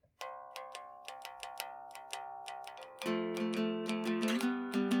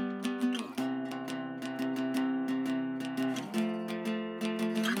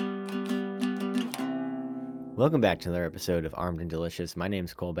Welcome back to another episode of Armed and Delicious. My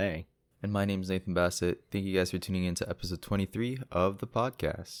name's Cole Bay. And my name's Nathan Bassett. Thank you guys for tuning in to episode 23 of the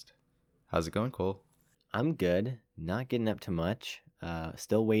podcast. How's it going, Cole? I'm good, not getting up to much.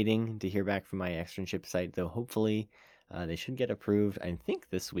 Still waiting to hear back from my externship site, though hopefully they should get approved, I think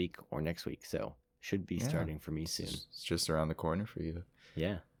this week or next week. So should be starting for me soon. It's just around the corner for you.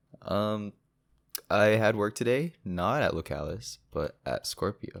 Yeah. I had work today, not at Localis, but at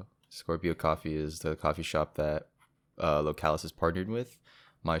Scorpio. Scorpio Coffee is the coffee shop that Localis is partnered with.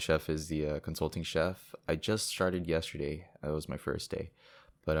 My chef is the consulting chef. I just started yesterday. That was my first day.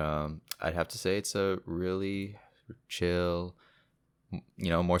 But I'd have to say it's a really chill,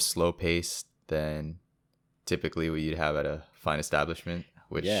 more slow paced than typically what you'd have at a fine establishment,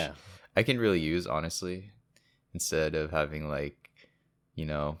 which I can really use, honestly, instead of having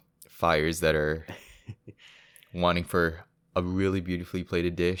fires that are wanting for a really beautifully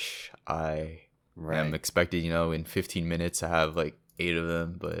plated dish. I am expected, in 15 minutes to have 8 of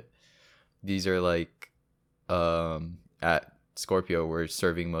them, but these are at Scorpio we're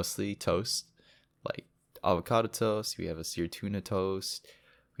serving mostly toast, like avocado toast. We have a seared tuna toast.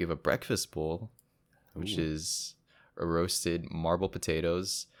 We have a breakfast bowl, which is a roasted marble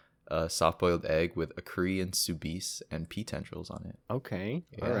potatoes, a soft-boiled egg with a Korean soubise and pea tendrils on it. Okay.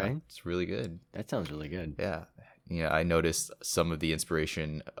 Yeah, all right. It's really good. That sounds really good. Yeah. I noticed some of the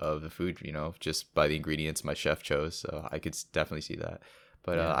inspiration of the food, just by the ingredients my chef chose. So I could definitely see that.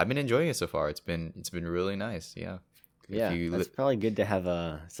 But I've been enjoying it so far. It's been really nice. Yeah. Yeah, that's probably good to have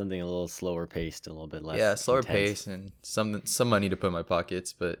something a little slower paced, a little bit less. Slower intense. pace and some money to put in my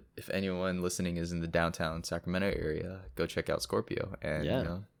pockets. But if anyone listening is in the downtown Sacramento area, go check out Scorpio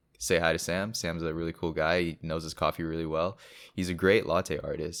and say hi to Sam. Sam's a really cool guy. He knows his coffee really well. He's a great latte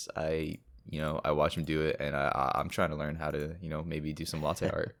artist. I watch him do it, and I'm trying to learn how to maybe do some latte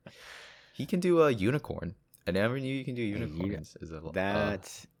art. He can do a unicorn. I never knew you can do unicorns.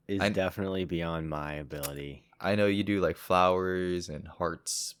 That is definitely beyond my ability. I know you do flowers and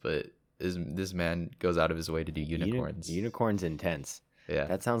hearts, but this man goes out of his way to do unicorns. Unicorn's intense. Yeah.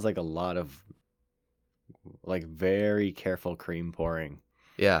 That sounds like a lot of very careful cream pouring.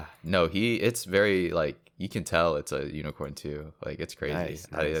 Yeah. No, it's very you can tell it's a unicorn too. It's crazy. Nice.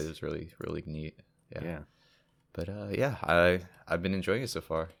 It's really, really neat. Yeah. But I've been enjoying it so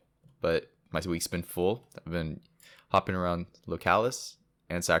far. But my week's been full. I've been hopping around Localis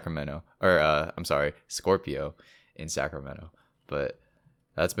and Sacramento, or I'm sorry, Scorpio in Sacramento. But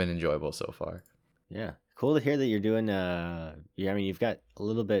that's been enjoyable so far. Yeah, cool to hear that you're doing. You've got a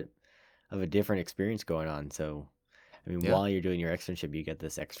little bit of a different experience going on. So, while you're doing your externship, you get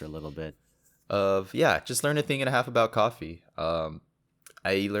this extra little bit of just learn a thing and a half about coffee.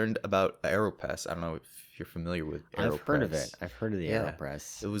 I learned about AeroPress. I don't know if you're familiar with AeroPress. I've heard of it. I've heard of the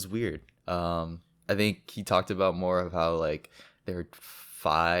AeroPress. It was weird. I think he talked about more of how there are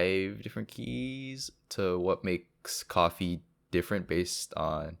 5 different keys to what makes coffee different based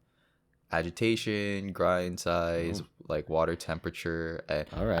on agitation, grind size, water temperature.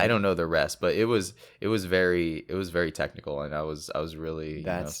 All right. I don't know the rest, but it was very technical, and I was really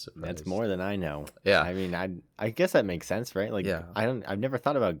that's more than I know. Yeah. I guess that makes sense, right? I've never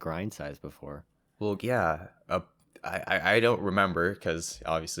thought about grind size before. Well, yeah. I don't remember because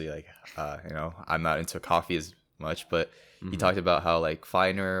obviously I'm not into coffee as much, but he talked about how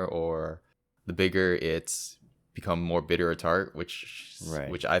finer or the bigger it's become more bitter or tart, which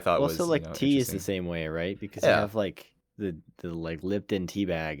I thought was tea is the same way, right? Because you have the Lipton tea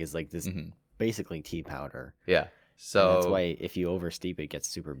bag is this basically tea powder. Yeah. So and that's why if you oversteep it gets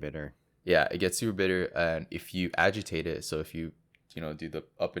super bitter. Yeah, it gets super bitter, and if you agitate it, so if you do the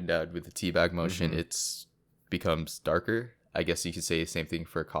up and down with the tea bag motion, it's becomes darker. I guess you could say the same thing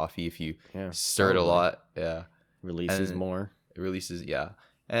for coffee. If you stir it a lot, releases more. It releases,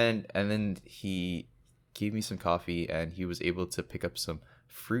 and then he gave me some coffee, and he was able to pick up some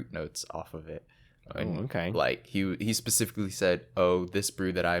fruit notes off of it. And okay. He specifically said, "Oh, this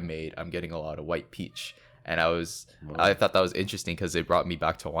brew that I made, I'm getting a lot of white peach." And I thought that was interesting because it brought me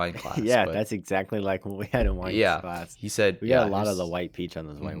back to wine class. That's exactly like what we had in wine class. He said we got a lot of the white peach on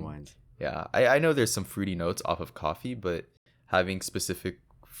those white wines. Yeah, I know there's some fruity notes off of coffee, but having specific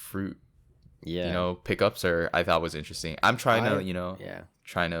fruit, pickups I thought was interesting. I'm trying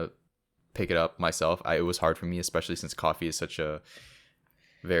to pick it up myself. It was hard for me, especially since coffee is such a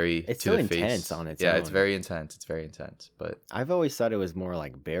it's so intense on its own. Yeah, it's very intense. But I've always thought it was more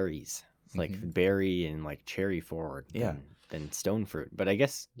like berries, berry and cherry forward. Than stone fruit. But I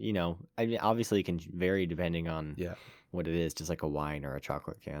guess obviously it can vary depending on what it is, just like a wine or a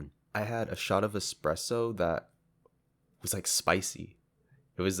chocolate can. I had a shot of espresso that was spicy.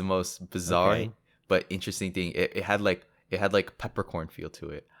 It was the most bizarre, but interesting thing, it had like peppercorn feel to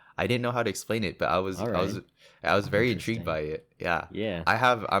it. I didn't know how to explain it, but I was very intrigued by it. Yeah. Yeah.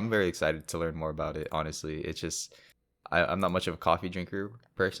 I'm very excited to learn more about it, honestly. It's just I'm not much of a coffee drinker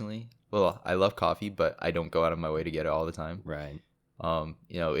personally. Well, I love coffee, but I don't go out of my way to get it all the time. Right.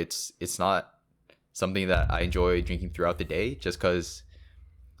 It's not something that I enjoy drinking throughout the day just because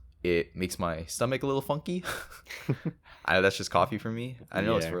it makes my stomach a little funky. That's just coffee for me. I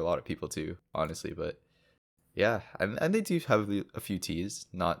know it's for a lot of people too, honestly, but yeah, and they do have a few teas.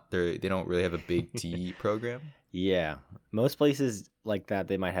 They don't really have a big tea program. Yeah, most places like that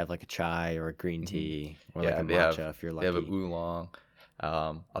they might have like a chai or a green tea or like a matcha if you're lucky. They have a oolong.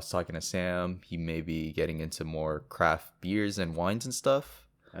 I was talking to Sam. He may be getting into more craft beers and wines and stuff.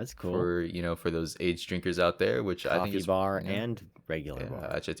 That's cool. For those aged drinkers out there, which I think is bar and regular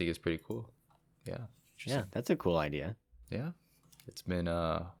bar. Which I think is pretty cool. Yeah. Yeah, that's a cool idea. Yeah, it's been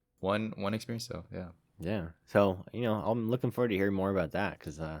one experience though. Yeah. Yeah. So I'm looking forward to hearing more about that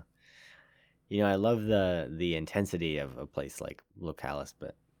because I love the intensity of a place like Localis,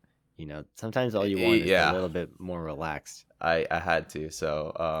 but sometimes all you want is a little bit more relaxed. I had to.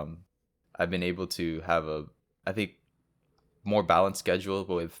 So I've been able to have I think more balanced schedule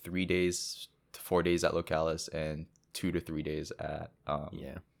with 3 days to 4 days at Localis and 2 to 3 days at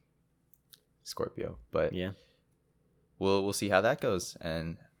Scorpio. But yeah, we'll see how that goes.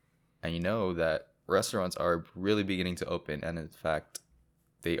 And that restaurants are really beginning to open, and in fact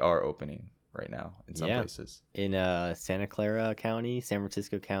they are opening right now in some places. In Santa Clara County, San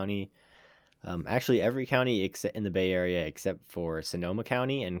Francisco County, actually every county except in the Bay Area except for Sonoma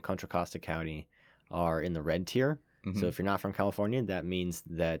County and Contra Costa County are in the red tier. Mm-hmm. So if you're not from California, that means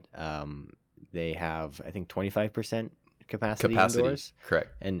that they have, I think, 25% capacity indoors,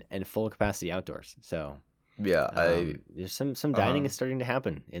 correct, and full capacity outdoors. So there's some dining is starting to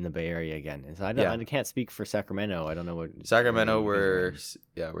happen in the Bay Area again. And so I can't speak for Sacramento. I don't know what Sacramento. We're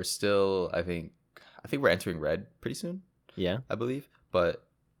still. I think we're entering red pretty soon. Yeah, I believe. But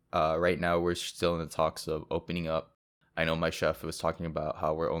right now we're still in the talks of opening up. I know my chef was talking about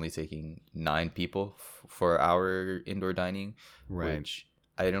how we're only taking 9 people for our indoor dining. Right. Which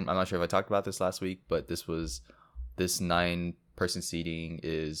I'm not sure if I talked about this last week, but this 9-person seating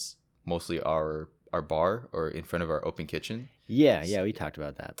is mostly our bar or in front of our open kitchen. Yeah, we talked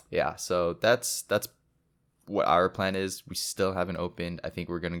about that. Yeah, so that's what our plan is. We still haven't opened. I think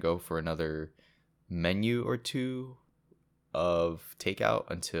we're gonna go for another menu or 2 of takeout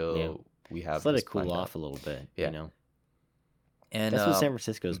until we have. Just let it cool off a little bit. Yeah. And that's what San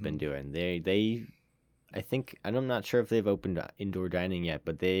Francisco's been doing. They I think, and I'm not sure if they've opened indoor dining yet,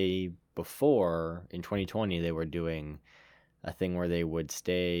 but before in 2020 they were doing a thing where they would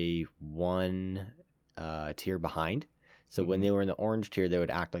stay one tier behind. So when they were in the orange tier, they would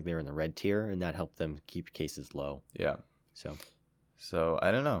act like they were in the red tier, and that helped them keep cases low. Yeah. So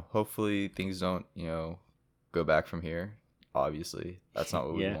I don't know. Hopefully things don't, go back from here. Obviously, that's not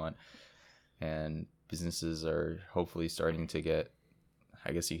what we want. And businesses are hopefully starting to get,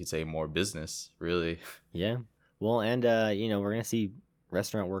 I guess you could say, more business, really. Yeah. Well, and we're gonna see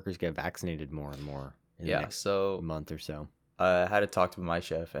restaurant workers get vaccinated more and more in the next month or so. I had to talk to my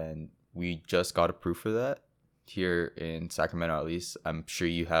chef, and we just got approved for that here in Sacramento, at least. I'm sure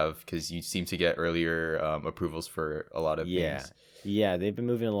you have, because you seem to get earlier approvals for a lot of things. Yeah, they've been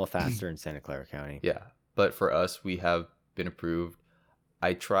moving a little faster in Santa Clara County. Yeah, but for us, we have been approved.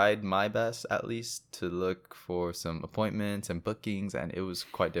 I tried my best, at least, to look for some appointments and bookings, and it was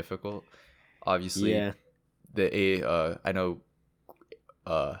quite difficult. Obviously, I know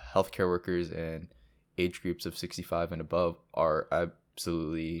healthcare workers and age groups of 65 and above are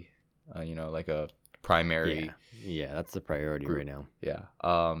absolutely, like a primary. Yeah, that's the priority group right now. Yeah.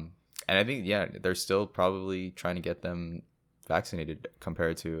 And I think, they're still probably trying to get them vaccinated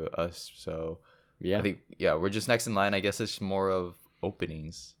compared to us. So I think, we're just next in line. I guess it's more of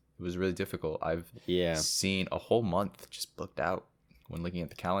openings. It was really difficult. I've seen a whole month just booked out when looking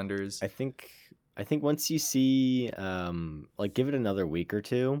at the calendars. I think once you see give it another week or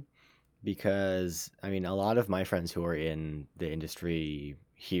two, because a lot of my friends who are in the industry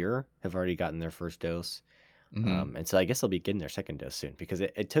here have already gotten their first dose. Mm-hmm. And so I guess they'll be getting their second dose soon, because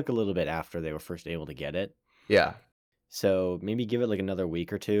it took a little bit after they were first able to get it. Yeah. So maybe give it another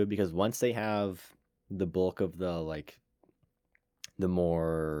week or two, because once they have the bulk of the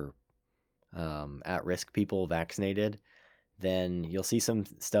more at-risk people vaccinated, then you'll see some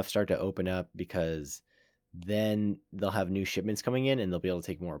stuff start to open up, because then they'll have new shipments coming in and they'll be able to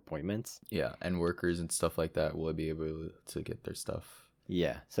take more appointments. Yeah, and workers and stuff like that will be able to get their stuff.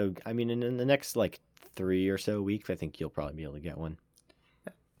 Yeah, so in the next 3 or so weeks, I think you'll probably be able to get one.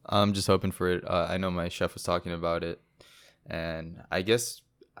 I'm just hoping for it. I know my chef was talking about it, and I guess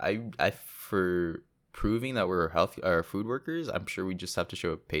I for proving that we're healthy or food workers, I'm sure we just have to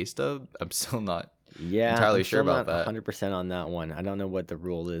show a pay stub. I'm still not Yeah, entirely I'm sure still about not that. 100% on that one. I don't know what the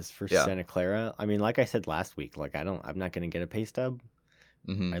rule is for Yeah. Santa Clara. I mean, like I said last week, like I'm not going to get a pay stub,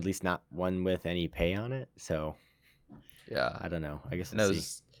 Mm-hmm. at least not one with any pay on it. So Yeah. I don't know. I guess And we'll I see.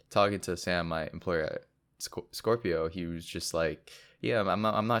 was talking to Sam, my employer at Scorpio. He was just like, "Yeah,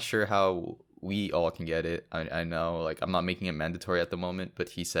 I'm not sure how we all can get it. I know, like, I'm not making it mandatory at the moment, but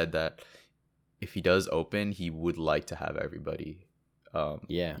he said that if he does open, he would like to have everybody,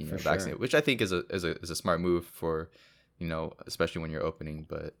 Yeah, for sure. vaccinated, which I think is a smart move for, especially when you're opening.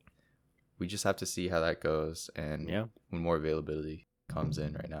 But we just have to see how that goes, and Yeah. when more availability comes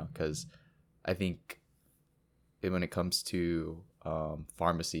in right now, because I think when it comes to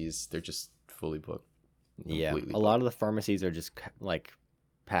pharmacies, they're just fully booked. Yeah, a lot of the pharmacies are just like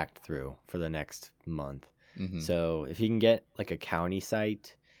packed through for the next month. Mm-hmm. So if you can get like a county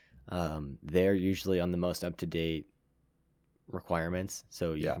site, they're usually on the most up-to-date requirements.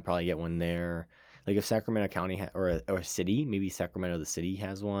 So you can probably get one there. Like if Sacramento County or a city, maybe Sacramento the city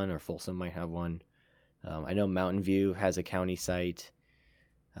has one, or Folsom might have one. I know Mountain View has a county site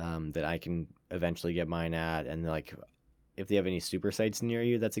that I can eventually get mine at, and like if they have any super sites near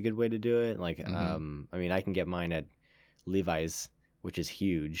you, that's a good way to do it. Like, Mm-hmm. I mean, I can get mine at Levi's, which is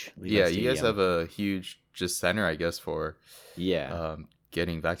huge. Yeah, you guys have a huge just center, I guess, for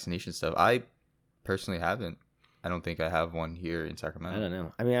getting vaccination stuff. I personally haven't. I don't think I have one here in Sacramento. I don't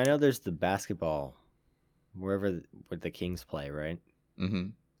know. I mean, I know there's the basketball where the Kings play, right? Mm-hmm.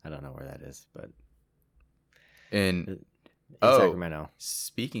 I don't know where that is, but in Sacramento.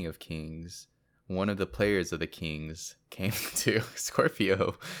 Speaking of Kings, one of the players of the Kings came to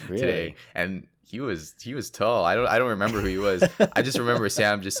Scorpio today, and he was tall. I don't remember who he was. I just remember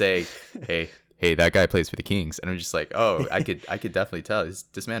Sam just saying, "Hey, that guy plays for the Kings," and I'm just like, "Oh, I could definitely tell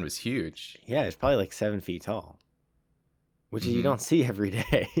this man was huge." Yeah, it's probably like 7 feet tall, which you don't see every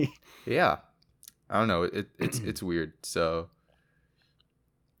day. Yeah, I don't know. It's weird. So,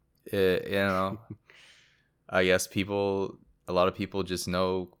 I guess a lot of people just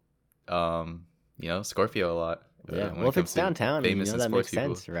know, Scorpio a lot. Yeah, well, if it's downtown, that makes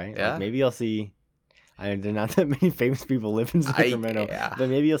sense, right? Yeah, like maybe you'll see. There are not that many famous people live in Sacramento, but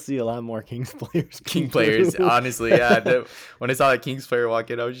maybe you'll see a lot more Kings players. King players, honestly, yeah. When I saw that Kings player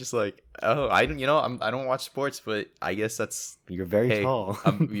walk in, I was just like, oh, I don't watch sports, but I guess you're very tall.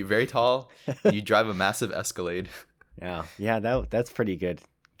 You're very tall. You drive a massive Escalade. Yeah, that's pretty good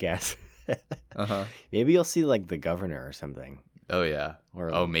guess. Maybe you'll see like the governor or something. Oh yeah,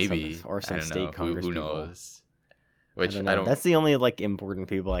 or maybe some state congresspeople. Who knows? Which I don't. That's the only like important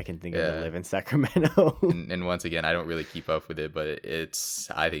people I can think of that live in Sacramento. and once again, I don't really keep up with it, but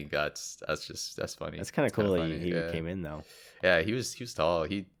I think that's funny. That's kind of cool that he came in though. Yeah, he was tall.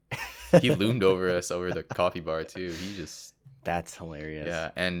 He loomed over us over the coffee bar too. That's hilarious.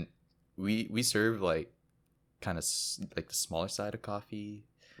 Yeah, and we serve like kind of like the smaller side of coffee.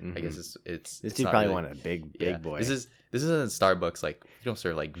 Mm-hmm. I guess it's this dude probably want a big boy. This isn't Starbucks. Like you don't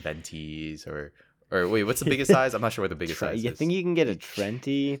serve like ventis or wait, what's the biggest size? I'm not sure what the biggest size is. I think you can get a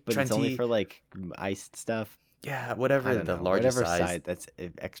Trenti, but it's only for like iced stuff. Yeah, whatever the largest size. That's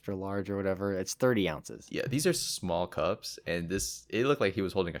extra large or whatever. It's 30 ounces. Yeah, these are small cups, and it looked like he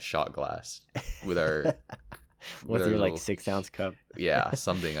was holding a shot glass with our. What's your like 6-ounce cup? Yeah,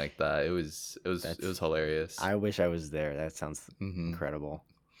 something like that. It was hilarious. I wish I was there. That sounds incredible.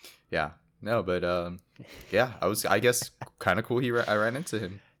 Yeah, no, but yeah, I guess kind of cool. I ran into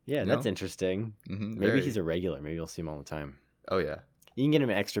him. Yeah, that's interesting. Maybe he's a regular. Maybe you'll see him all the time. Oh yeah. You can get him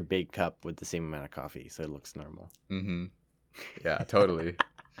an extra big cup with the same amount of coffee, so it looks normal. Yeah, totally.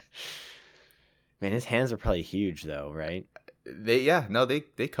 Man, his hands are probably huge, though, right? They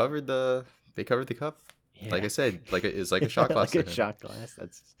covered the cup. Yeah. Like I said, it's like a shot glass. Like a shot glass.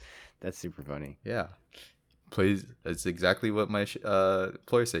 That's super funny. Yeah. That's exactly what my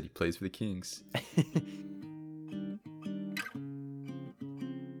employer said. He plays for the Kings.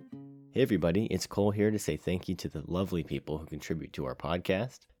 Hey everybody, it's Cole here to say thank you to the lovely people who contribute to our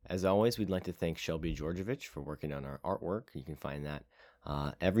podcast. As always, we'd like to thank Shelby Georgievich for working on our artwork. You can find that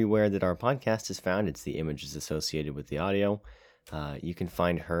everywhere that our podcast is found. It's the images associated with the audio. You can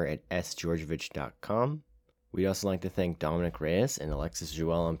find her at sgeorgievich.com. We'd also like to thank Dominic Reyes and Alexis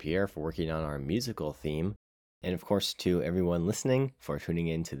Joel-Ampierre for working on our musical theme. And of course, to everyone listening for tuning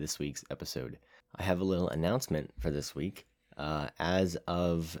in to this week's episode. I have a little announcement for this week. As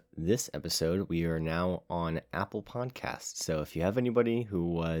of this episode, we are now on Apple Podcasts. So if you have anybody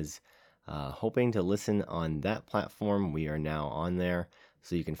who was hoping to listen on that platform, we are now on there.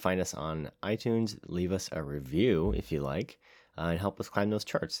 So you can find us on iTunes, leave us a review if you like, and help us climb those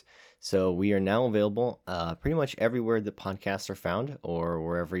charts. So we are now available pretty much everywhere that podcasts are found, or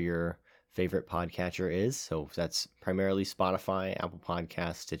wherever your favorite podcatcher is. So that's primarily Spotify, Apple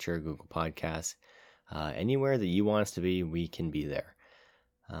Podcasts, Stitcher, Google Podcasts. Anywhere that you want us to be, we can be there.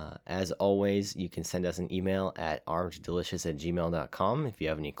 As always, you can send us an email at armeddelicious@gmail.com if you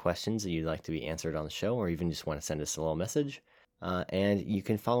have any questions that you'd like to be answered on the show, or even just want to send us a little message. And you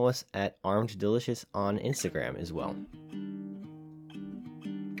can follow us at Armed Delicious on Instagram as well.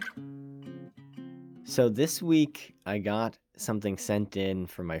 So this week, I got something sent in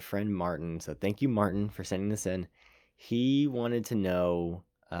from my friend Martin. So thank you, Martin, for sending this in. He wanted to know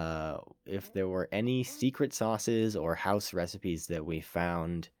if there were any secret sauces or house recipes that we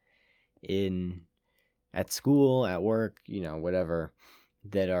found at school, at work, whatever,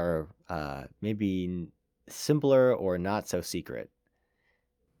 that are maybe simpler or not so secret.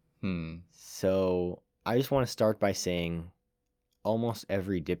 So I just want to start by saying almost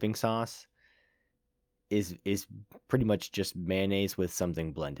every dipping sauce is pretty much just mayonnaise with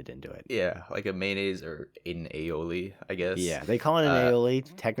something blended into it. Yeah, like a mayonnaise or an aioli, I guess. Yeah, they call it an aioli.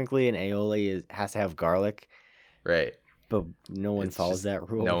 Technically, an aioli has to have garlic. Right. But no one follows that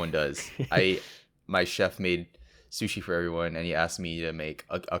rule. No one does. My chef made sushi for everyone, and he asked me to make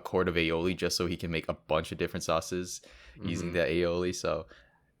a quart of aioli just so he can make a bunch of different sauces using that aioli. So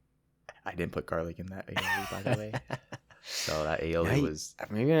I didn't put garlic in that aioli, by the way. So that aioli was...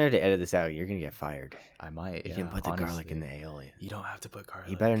 You're going to have to edit this out. You're going to get fired. I might, You can put the garlic in the aioli. You don't have to put garlic.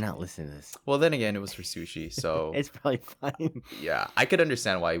 You better not listen to this. Well, then again, it was for sushi, so... It's probably fine. Yeah, I could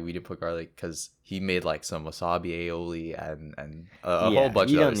understand why we didn't put garlic, because he made like some wasabi aioli and a whole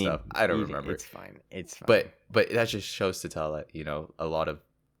bunch of other stuff. I don't remember. It's fine. It's fine. But that just shows to tell that, a lot of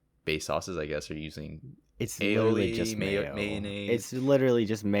base sauces, I guess, are using... It's aioli, literally just mayo. Mayonnaise. It's literally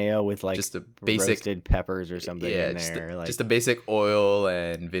just mayo with like just a basic roasted peppers or something in there. Just a basic oil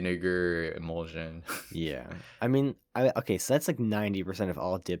and vinegar emulsion. Yeah. I mean, okay, so that's like 90% of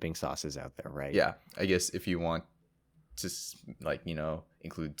all dipping sauces out there, right? Yeah. I guess if you want to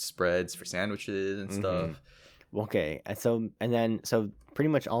include spreads for sandwiches and stuff. Okay. So pretty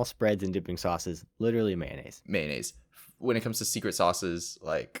much all spreads and dipping sauces, literally mayonnaise. Mayonnaise. When it comes to secret sauces,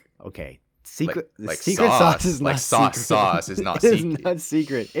 okay. Secret sauce is not secret. Sauce is not secret.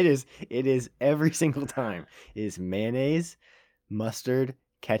 secret. It is not secret. It is every single time. It is mayonnaise, mustard,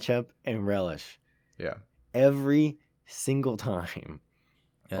 ketchup, and relish. Yeah. Every single time.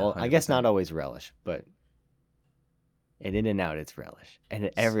 Yeah, well, 100%. I guess not always relish, but in In-N-Out it's relish. And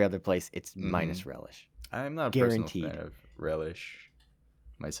at every other place it's minus relish. I'm not a personal fan of relish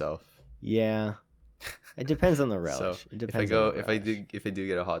myself. Yeah. It depends on the relish. So it depends if I do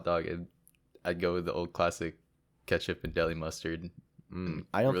get a hot dog, I'd go with the old classic ketchup and deli mustard.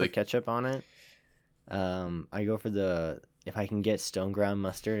 I don't put ketchup on it. I go for if I can get stone ground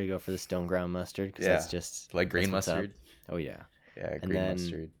mustard, I go for the stone ground mustard because that's just like green mustard. Oh yeah. Yeah,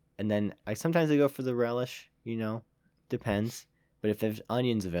 mustard. And then sometimes I go for the relish. Depends. But if there's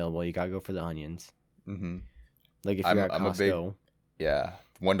onions available, you gotta go for the onions. Like if you're at Costco.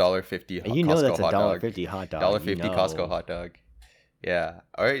 $1.50 Costco that's a $1.50 hot dog. $1.50 Costco hot dog. Yeah.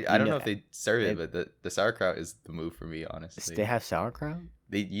 All right. I don't know if they serve it, but the sauerkraut is the move for me, honestly. They have sauerkraut?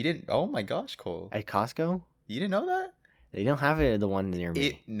 You didn't? Oh my gosh, Cole. At Costco? You didn't know that? They don't have it at the one near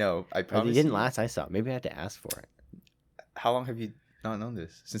me. No, I promise. They didn't last I saw. Maybe I had to ask for it. How long have you not known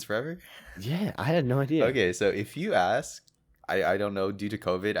this? Since forever? Yeah, I had no idea. Okay, so if you ask, I don't know, due to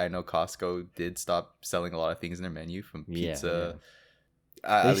COVID, I know Costco did stop selling a lot of things in their menu, from pizza.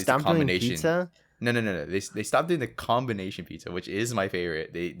 They stopped doing pizza? No. They stopped doing the combination pizza, which is my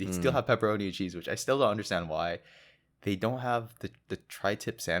favorite. They still have pepperoni and cheese, which I still don't understand why. They don't have the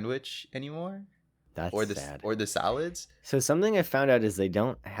tri-tip sandwich anymore. That's sad. Or the salads. So something I found out is they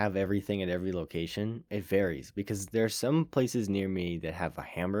don't have everything at every location. It varies because there are some places near me that have a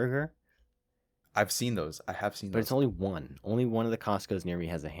hamburger. I've seen those. I have seen those. But it's only one. Only one of the Costco's near me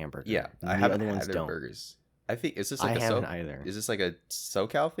has a hamburger. Yeah, I haven't had their burgers. I think is this like I haven't either. Is this like a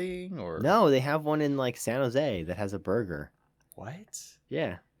SoCal thing or no? They have one in like San Jose that has a burger. What?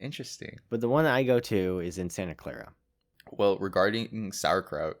 Yeah, interesting. But the one I go to is in Santa Clara. Well, regarding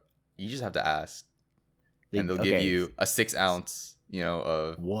sauerkraut, you just have to ask, and they'll give you a 6 ounce.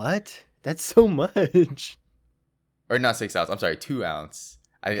 Of what? That's so much. Or not 6 ounce. I'm sorry, 2 ounce.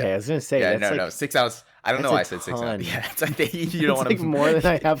 I was gonna say. Yeah, no, 6 ounce. I don't know why I said 6 ounce. Yeah, I think you don't want to more than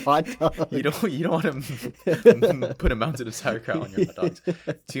I have hot dogs. You don't want to put a mountain of sauerkraut on your hot dogs.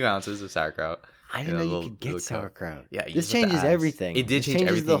 2 ounces of sauerkraut. I didn't know you could get sauerkraut. Yeah, this changes everything. It did change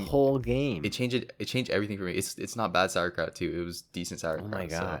everything. The whole game. It changed everything for me. It's not bad sauerkraut too. It was decent sauerkraut. Oh my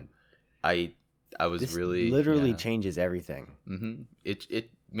god. So I was this really literally changes everything. It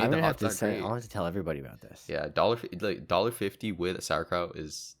made I'm the gonna hot have to dog great. I'll have to tell everybody about this. Yeah, $1.50 with a sauerkraut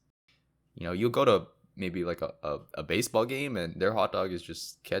is, you'll go to maybe like a baseball game and their hot dog is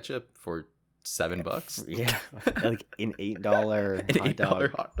just ketchup for $7. Yeah, like an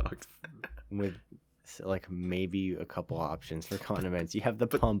 $8 hot dog with like maybe a couple options for condiments. You have the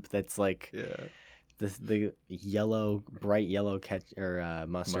pump that's like the bright yellow ketchup or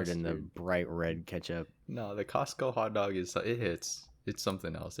mustard and the bright red ketchup. No, the Costco hot dog it hits. It's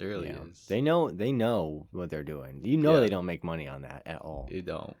something else. It really is. They know what they're doing. They don't make money on that at all. They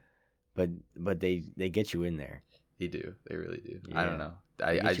don't. But they get you in there. They do. They really do. Yeah. I don't know.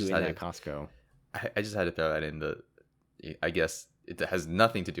 I just had at Costco. I just had to throw that in the. I guess it has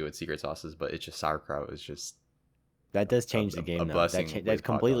nothing to do with secret sauces, but it's just sauerkraut is just. That does change the game though. That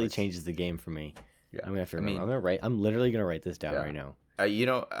completely changes the game for me. Yeah, I'm gonna have to remember. I'm literally gonna write this down right now.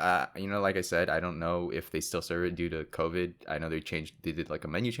 Like I said, I don't know if they still serve it due to COVID. I know they did like a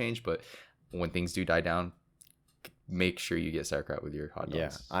menu change, but when things do die down, make sure you get sauerkraut with your hot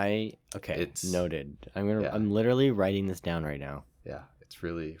dogs. Yeah, it's noted. I'm literally writing this down right now. Yeah, it's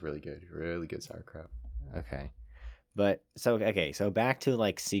really, really good. Really good sauerkraut. Okay. But so back to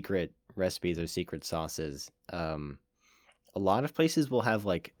like secret recipes or secret sauces. A lot of places will have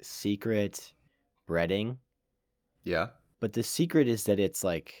like secret breading. Yeah. But the secret is that it's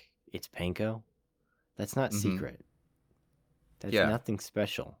panko. That's not secret. That's nothing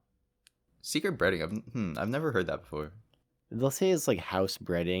special. Secret breading. I've never heard that before. They'll say it's like house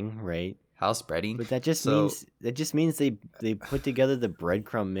breading, right? House breading. But that just means they put together the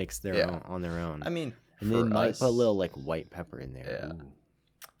breadcrumb mix on their own. I mean, and they might put a little like white pepper in there. Yeah. Ooh.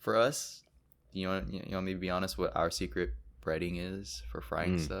 For us, you want me to be honest what our secret breading is for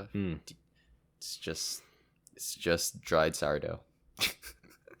frying stuff? It's just dried sourdough.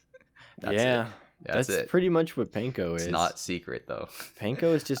 That's it. Pretty much what panko is. It's not secret though.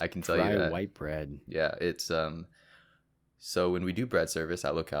 Panko is just I can tell you that. white bread. Yeah, it's so when we do bread service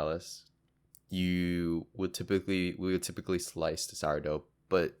at Localis, we would typically slice the sourdough,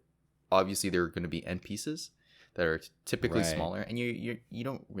 but obviously there are going to be end pieces that are typically smaller, and you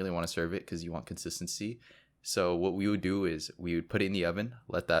don't really want to serve it because you want consistency. So what we would do is we would put it in the oven,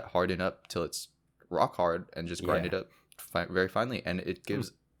 let that harden up till it's rock hard, and just grind it up very finely, and it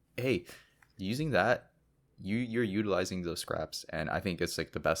gives using that you're utilizing those scraps, and I think it's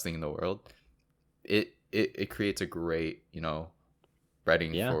like the best thing in the world. It creates a great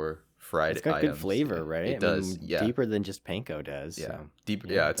breading for fried items. It's got good flavor, right? It does. Deeper than just panko does. Yeah, so. deeper.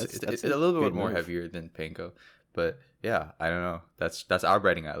 Yeah, it's a little bit more heavier than panko, but yeah, I don't know. That's our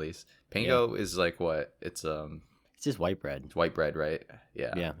breading at least. Panko is like what? It's just white bread. It's white bread, right?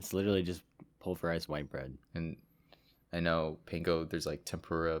 Yeah. Yeah, it's literally just pulverized white bread. And I know panko. There's like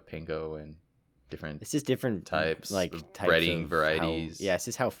tempura panko and different. It's just different types of breading varieties. It's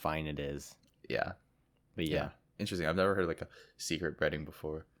just how fine it is. Yeah. But yeah. Interesting. I've never heard like a secret breading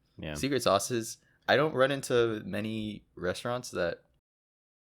before. Yeah. Secret sauces. I don't run into many restaurants that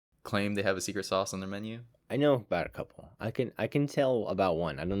claim they have a secret sauce on their menu. I know about a couple. I can tell about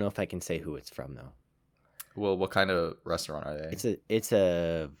one. I don't know if I can say who it's from though. Well, what kind of restaurant are they? It's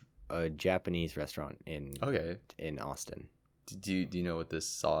a Japanese restaurant in Austin. Do you know what this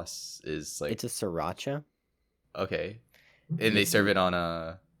sauce is like? It's a sriracha. Okay. And they serve it on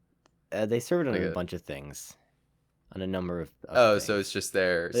a. They serve it on a bunch of things, on a number of. Things. So it's just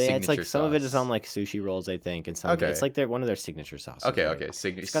their signature it's like sauce. Some of it is on like sushi rolls, I think, and some of it's like one of their signature sauces. Okay, right? okay.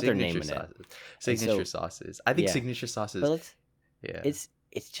 It's got their name in it. Signature sauces. I think signature sauces. But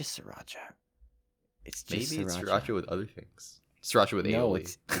it's just sriracha. It's just maybe it's sriracha with other things. Sriracha with aioli. No,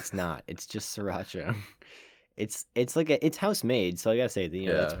 it's not. It's just sriracha. It's like it's house made, so I gotta say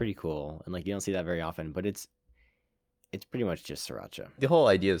that it's pretty cool, and like you don't see that very often. But it's pretty much just sriracha. The whole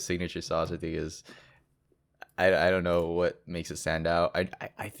idea of signature sauce, I think, is I don't know what makes it stand out.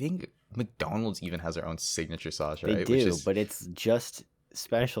 I think McDonald's even has their own signature sauce, right? They do, but it's just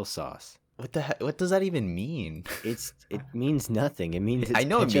special sauce. What the heck? What does that even mean? It means nothing. It means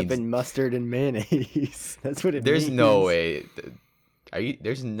ketchup and mustard and mayonnaise. That's what it means. There's no way.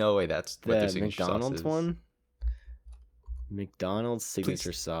 There's no way that's what their signature McDonald's sauce is. one. McDonald's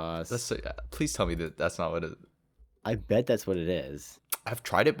signature sauce. Please tell me that's not what it. I bet that's what it is. I've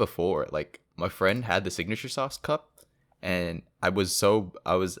tried it before. Like my friend had the signature sauce cup, and I was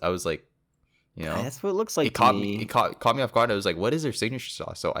like, that's what it looks like. It caught me off guard. I was like, what is their signature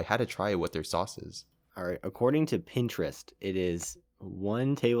sauce? So I had to try what their sauce is. All right. According to Pinterest, it is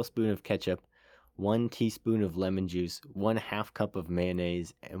 1 tablespoon of ketchup, 1 teaspoon of lemon juice, 1/2 cup of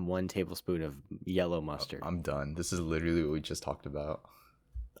mayonnaise, and 1 tablespoon of yellow mustard. I'm done. This is literally what we just talked about.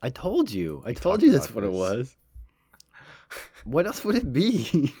 I told you. I told you that's what it was. What else would it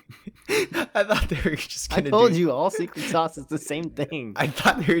be? I thought they were just gonna. I told you all secret sauce is the same thing. I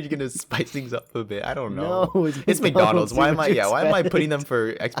thought they were gonna spice things up a bit. I don't know. No, it's McDonald's. Why am I? Yeah, why am I putting them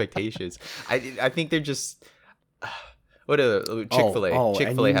for expectations? I think they're just. What a Chick-fil-A.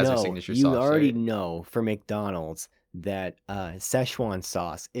 Chick-fil-A has their signature sauce. You already know for McDonald's that Szechuan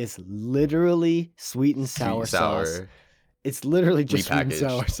sauce is literally sweet and sour sauce. It's literally just sweet and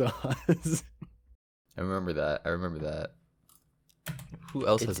sour sauce. I remember that. Who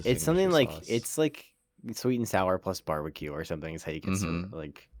else has a it's something sauce? like it's like sweet and sour plus barbecue or something is how you can serve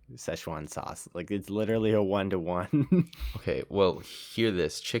like Szechuan sauce. Like it's literally a 1-to-1. Okay, well, hear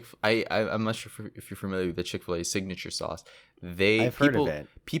this. I'm not sure if you're familiar with the Chick-fil-A signature sauce. I've heard of it.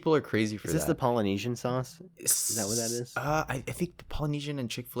 People are crazy for that. Is this the Polynesian sauce? Is that what that is? I think the Polynesian and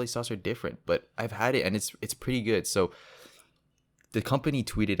Chick-fil-A sauce are different, but I've had it and it's pretty good. So the company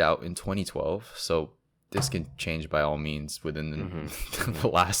tweeted out in 2012, so this can change by all means within the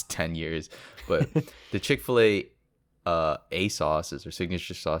last 10 years. But the Chick-fil-A A sauces or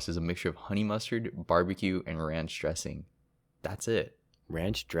signature sauce is a mixture of honey mustard, barbecue, and ranch dressing. That's it.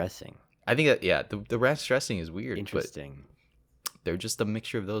 Ranch dressing. I think that, yeah, the ranch dressing is weird. Interesting. But they're just a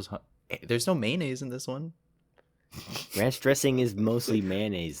mixture of those. There's no mayonnaise in this one. Ranch dressing is mostly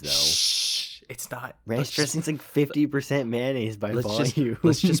mayonnaise, though. It's not. Ranch dressing's like 50% mayonnaise by volume.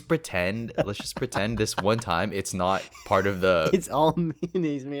 Let's just pretend this one time it's not part of the. It's all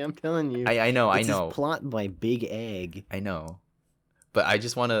mayonnaise, man. I'm telling you. I know. It's plot by Big Egg. I know, but I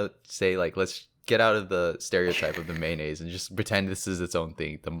just want to say, like, let's get out of the stereotype of the mayonnaise and just pretend this is its own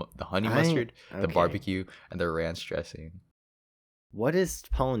thing. The honey mustard, the barbecue, and the ranch dressing. What is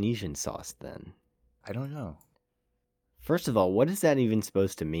Polynesian sauce then? I don't know. First of all, what is that even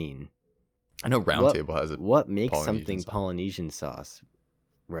supposed to mean? I know Round Table has it. What makes something Polynesian sauce,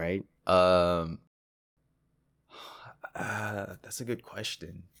 right? That's a good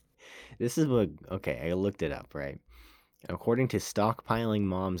question. This is what, okay, I looked it up, right? According to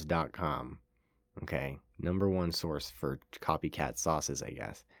stockpilingmoms.com, okay, #1 source for copycat sauces, I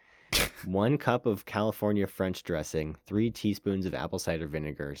guess. 1 cup of California French dressing, 3 teaspoons of apple cider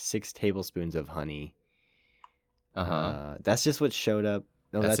vinegar, 6 tablespoons of honey. That's just what showed up.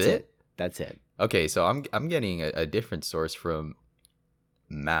 No, that's it. That's it. Okay, so I'm getting a different source from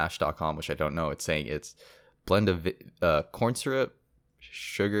mash.com, which I don't know. It's saying it's blend of corn syrup,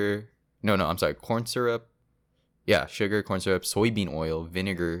 sugar. No, I'm sorry. Corn syrup. Yeah, sugar, corn syrup, soybean oil,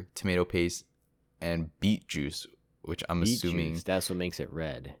 vinegar, tomato paste, and beet juice, which I'm assuming that's what makes it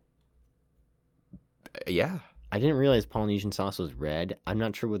red. Yeah. I didn't realize Polynesian sauce was red. I'm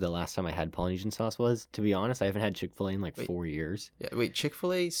not sure what the last time I had Polynesian sauce was. To be honest, I haven't had Chick-fil-A in 4 years. Yeah, wait,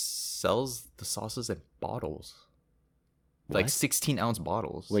 Chick-fil-A sells the sauces in bottles. What? Like 16-ounce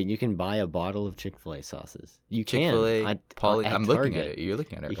bottles. Wait, you can buy a bottle of Chick-fil-A sauces. You Chick-fil-A, can. I'm looking at it. You're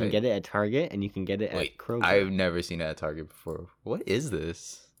looking at it, You can get it at Target and you can get it at Kroger. I've never seen it at Target before. What is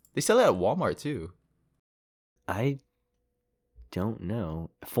this? They sell it at Walmart too. I don't know.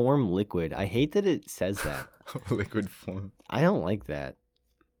 Form liquid. I hate that it says that. Liquid form. I don't like that.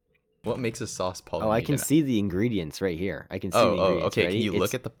 What makes a sauce Polynesian? Oh, I can see the ingredients right here. I can see the ingredients. Okay. Ready? Can you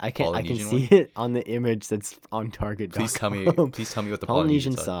look at the Polynesian I can see it on the image that's on Target.com. Please tell me what the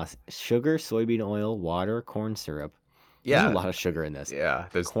Polynesian sauce: sugar, soybean oil, water, corn syrup. Yeah, there's a lot of sugar in this. Yeah,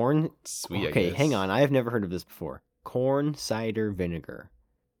 there's corn. Sweet. Okay, hang on. I have never heard of this before. Corn cider vinegar.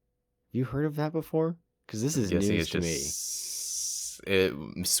 You heard of that before? Because this is news to me.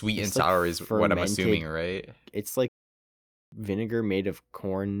 Sweet and sour is what I'm assuming, right? It's like vinegar made of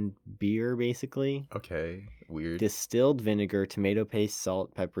corn beer, basically. Okay, weird. Distilled vinegar, tomato paste,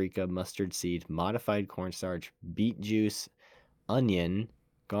 salt, paprika, mustard seed, modified cornstarch, beet juice, onion,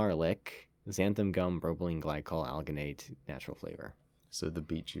 garlic, xanthan gum, propylene glycol, alginate, natural flavor. So the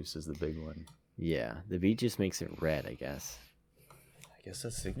beet juice is the big one. Yeah, the beet juice makes it red, I guess. I guess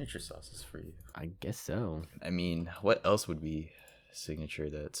that's signature sauces for you. I guess so. I mean, what else would be signature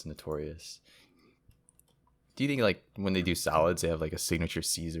that's notorious? Do you think like when they do salads they have like a signature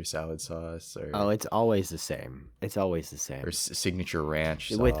Caesar salad sauce or it's always the same. Or signature ranch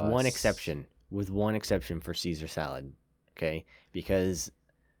sauce? With one exception for Caesar salad, okay? Because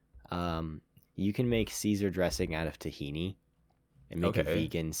you can make Caesar dressing out of tahini and make a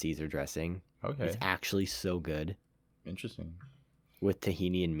vegan Caesar dressing. Okay. It's actually so good. Interesting. With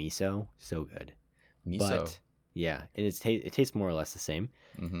tahini and miso, so good. Miso. But yeah, it tastes more or less the same.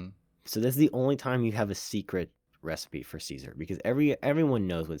 Mm-hmm. So that's the only time you have a secret recipe for Caesar because everyone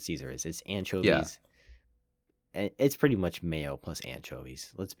knows what Caesar is. It's anchovies. Yeah. And it's pretty much mayo plus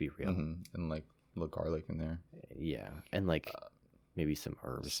anchovies. Let's be real. And like a little garlic in there. Yeah, and like maybe some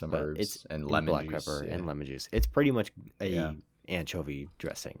herbs. Some herbs it's and lemon black juice, pepper yeah. and lemon juice. It's pretty much a anchovy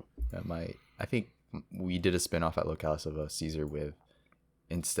dressing. I think we did a spin-off at Localis of a Caesar with,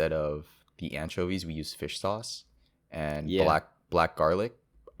 instead of the anchovies, we used fish sauce and black garlic.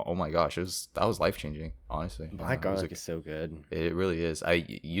 Oh my gosh, that was life-changing, honestly. Black garlic is so good. It really is.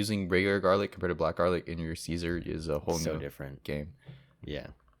 Using regular garlic compared to black garlic in your Caesar is a whole new different game. Yeah.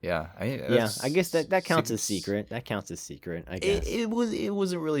 Yeah. I guess that counts as secret. That counts as secret, I guess. It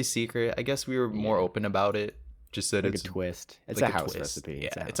wasn't really secret. I guess we were more open about it. Just said like it's a twist. It's like a house twist. recipe.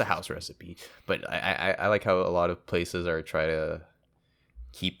 Yeah, it's a house recipe. But I like how a lot of places are trying to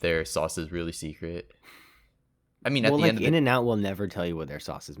keep their sauces really secret. I mean, at the end of In-N-Out will never tell you what their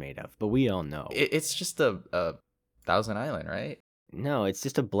sauce is made of, but we all know. It's just a Thousand Island, right? No, it's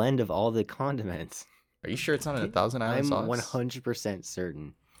just a blend of all the condiments. Are you sure it's not a Thousand Island sauce? I'm 100%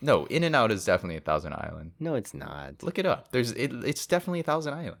 certain. No, In-N-Out is definitely a Thousand Island. No, it's not. Look it up. It's definitely a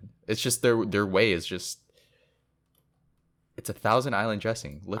Thousand Island. It's just their way is just. It's a Thousand Island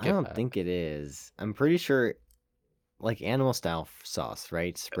dressing. I don't think it is. I'm pretty sure, like animal style sauce,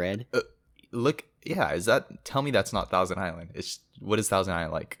 right? Spread. Look, yeah. Tell me that's not Thousand Island. What is Thousand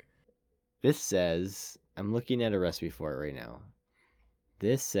Island like? This says, I'm looking at a recipe for it right now.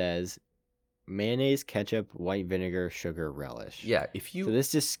 This says mayonnaise, ketchup, white vinegar, sugar, relish. Yeah, so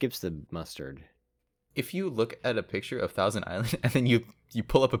this just skips the mustard. If you look at a picture of Thousand Island and then you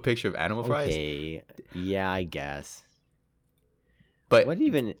pull up a picture of animal fries. Okay, yeah, I guess. But what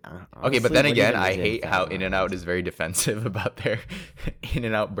even? Honestly, okay, but then again, I hate how In-N-Out is very defensive about their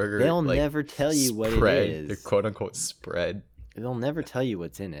In-N-Out burger. They'll never tell you what it is. Their quote unquote spread. They'll never tell you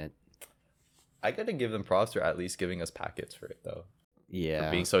what's in it. I gotta give them props for at least giving us packets for it though. Yeah,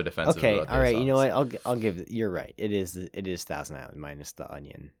 for being so defensive. Okay, about all right. sauce. You know what? I'll give. You're right. It is Thousand Island minus the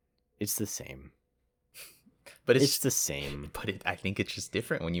onion. It's the same. But it's the same. But I think it's just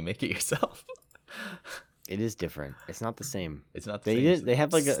different when you make it yourself. It is different. It's not the same. It's not the same. They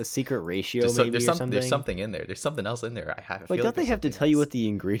have like a secret ratio maybe or something. There's something in there. There's something else in there. Don't they have to tell you what the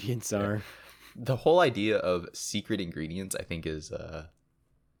ingredients are? The whole idea of secret ingredients, I think, is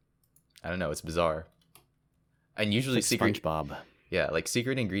I don't know. It's bizarre. And usually it's like SpongeBob. Yeah, like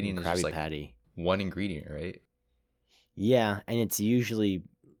secret ingredient is just like Patty. One ingredient, right? Yeah, and it's usually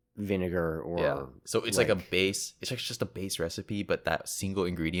vinegar or so it's like a base. It's like just a base recipe, but that single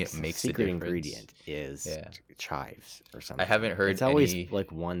ingredient makes the difference. Secret ingredient is chives or something. I haven't heard. It's always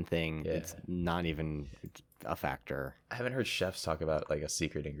like one thing. Yeah. It's not even a factor. I haven't heard chefs talk about like a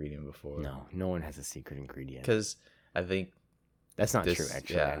secret ingredient before. No one has a secret ingredient. Because I think that's not true.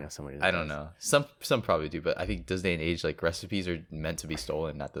 Actually, I know somebody. I don't know. Some probably do, but I think this day and age, like recipes are meant to be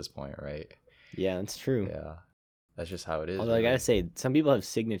stolen at this point, right? Yeah, that's true. Yeah. That's just how it is. Although I gotta say, some people have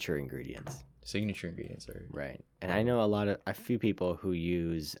signature ingredients. Signature ingredients are right, and I know a few people who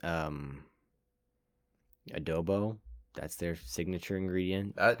use adobo. That's their signature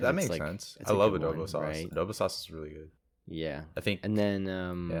ingredient. That makes sense. I love adobo sauce. Right? Adobo sauce is really good. Yeah, I think. And then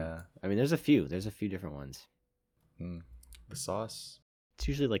I mean, there's a few different ones. The sauce. It's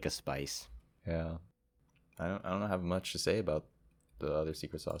usually like a spice. Yeah, I don't have much to say about the other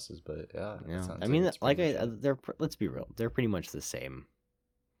secret sauces, but yeah. I mean, let's be real, they're pretty much the same.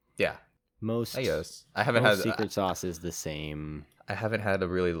 Yeah, most. I guess I haven't had secret sauce is the same. I haven't had a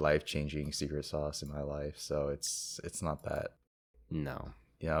really life-changing secret sauce in my life, so it's not that. No,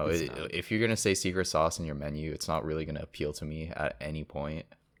 you know, if you're gonna say secret sauce in your menu, it's not really gonna appeal to me at any point.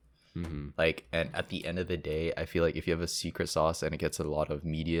 Mm-hmm. Like, and at the end of the day, I feel like if you have a secret sauce and it gets a lot of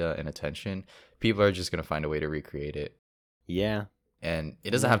media and attention, people are just gonna find a way to recreate it. Yeah. And it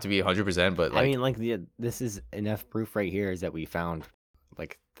doesn't have to be 100%, but like, I mean, like this is enough proof right here is that we found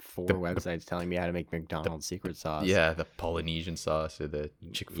like 4 websites telling me how to make McDonald's secret sauce. Yeah, the Polynesian sauce or the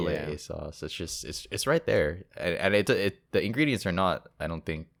Chick-fil-A sauce. It's just it's right there, and the ingredients are not, I don't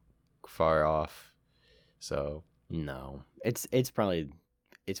think, far off. So no, it's probably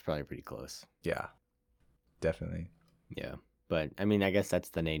pretty close. Yeah, definitely. Yeah, but I mean, I guess that's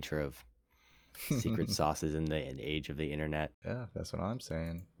the nature of secret sauces in the age of the internet. Yeah, that's what I'm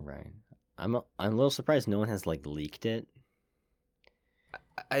saying. Right. I'm a little surprised no one has like leaked it.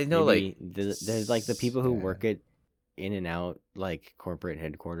 I know. Maybe there's like the people who work at In-N-Out like corporate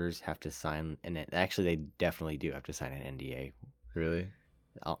headquarters have to sign, and actually they definitely do have to sign an NDA. Really?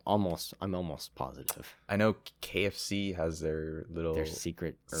 I'm almost positive. I know KFC has their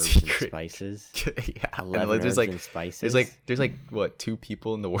secret herbs and spices. Yeah, 11 there's herbs and spices. There's like what, 2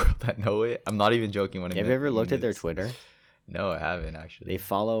 people in the world that know it. I'm not even joking when I have you ever looked at their Twitter? No, I haven't actually. They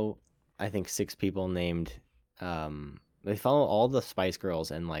follow, I think, 6 people named. They follow all the Spice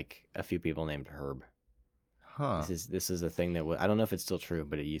Girls and like a few people named Herb. Huh. This is a thing that I don't know if it's still true,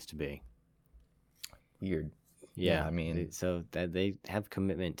 but it used to be. Weird. Yeah, I mean, so that they have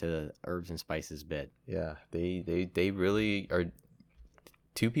commitment to the herbs and spices bit. Yeah, they really are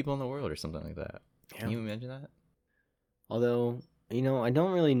 2 people in the world or something like that. Yeah. Can you imagine that? Although, I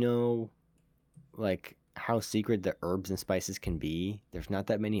don't really know, like, how secret the herbs and spices can be. There's not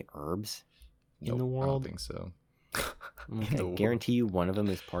that many herbs in the world. I don't think so. I guarantee you one of them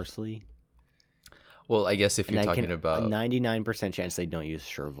is parsley. Well, I guess if you're talking about a 99% chance they don't use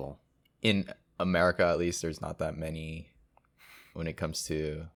chervil. In America, at least, there's not that many when it comes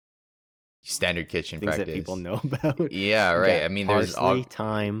to standard kitchen things practice that people know about. Yeah, right. I mean, parsley,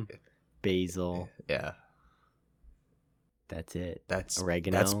 thyme, basil. Yeah, that's it. That's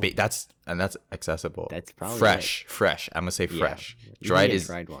oregano. That's accessible. That's probably fresh. I'm gonna say fresh. Yeah.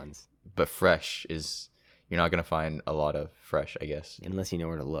 Dried ones, but fresh is, you're not gonna find a lot of fresh, I guess, unless you know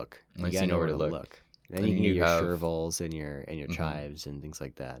where to look. Unless you know where to look. Then you can get your chervils and your chives and things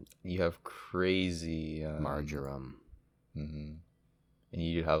like that. You have crazy marjoram. Mm-hmm. And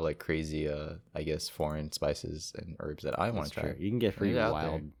you have like crazy, I guess, foreign spices and herbs that I want to try. You can get pretty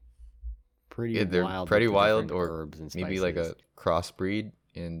wild. They're pretty wild, or herbs and spices. Maybe like a crossbreed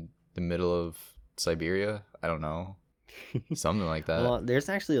in the middle of Siberia. I don't know, something like that. Well, there's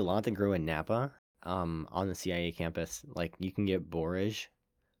actually a lot that grow in Napa, on the CIA campus. Like you can get borage.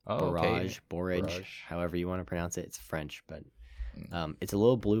 Borage, however you want to pronounce it. It's French, but it's a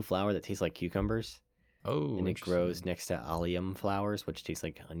little blue flower that tastes like cucumbers. Oh, and it grows next to allium flowers, which taste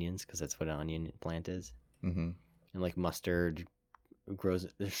like onions because that's what an onion plant is. Mm-hmm. And like mustard grows.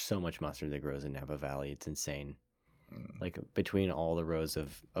 There's so much mustard that grows in Napa Valley. It's insane. Like between all the rows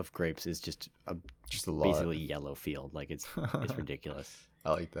of grapes is just a lot. Basically yellow field. Like it's ridiculous.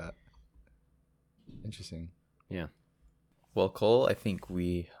 I like that. Interesting. Yeah. Well, Cole, I think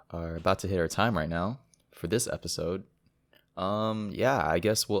we are about to hit our time right now for this episode. Yeah, I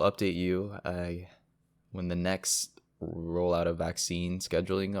guess we'll update you when the next rollout of vaccine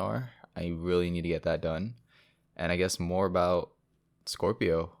scheduling are. I really need to get that done. And I guess more about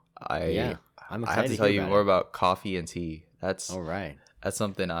Scorpio. I'm excited I have to tell you more about coffee and tea. That's all right. That's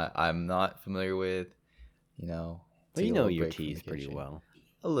something I'm not familiar with, But you know your teas pretty well.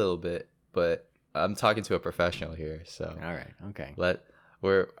 A little bit, but I'm talking to a professional here, so. All right. Okay.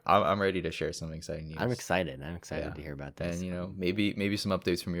 I'm ready to share some exciting news. I'm excited to hear about this. And maybe some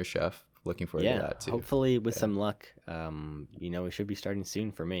updates from your chef. Looking forward to that too. Hopefully with some luck, we should be starting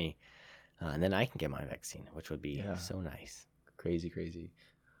soon for me, and then I can get my vaccine, which would be so nice. Crazy.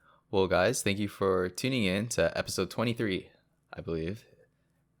 Well, guys, thank you for tuning in to episode 23, I believe.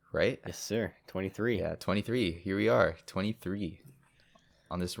 Right? Yes, sir. 23. Yeah, 23. Here we are, 23,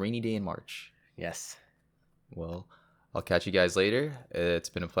 on this rainy day in March. Yes. Well, I'll catch you guys later. It's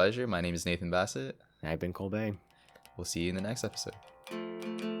been a pleasure. My name is Nathan Bassett. I've been Cole Bay. We'll see you in the next episode.